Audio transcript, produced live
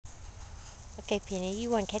Okay, Penny, you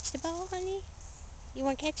want to catch the ball, honey? You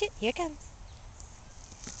want to catch it? Here it comes.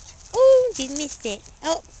 Oh, you missed it.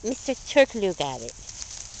 Oh, Mr. Turkaloo got it.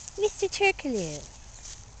 Mr. Turkaloo.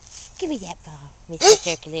 Give me that ball, Mr.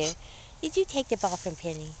 Turkaloo. Did you take the ball from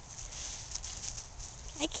Penny?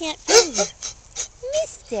 I can't feel you.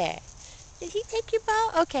 Mister, did he take your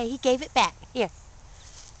ball? Okay, he gave it back. Here.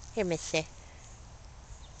 Here, mister.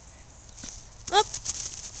 Oh,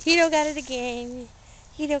 Hedo got it again.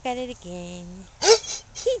 Hedo got it again.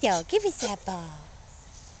 Hedo, give us that ball.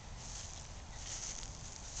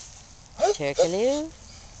 Turkaloo.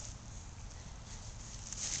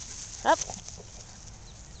 Up.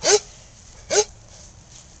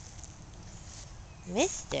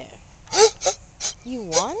 Mister, you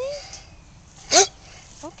want it?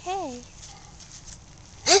 Okay.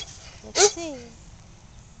 Let's see.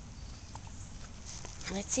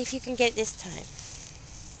 Let's see if you can get it this time.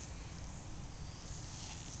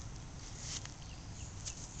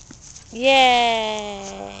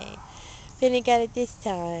 Yay! Penny got it this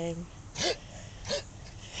time.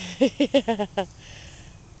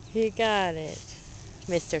 He got it.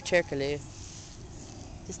 Mr. Turkaloo.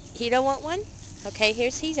 He don't want one? Okay,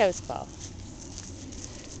 here's Hedo's ball.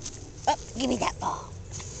 Oh, give me that ball.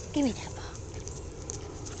 Give me that ball.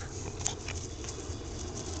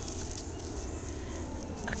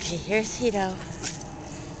 Okay, here's Hedo.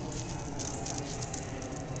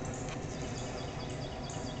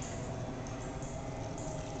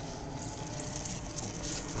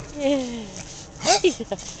 Yeah.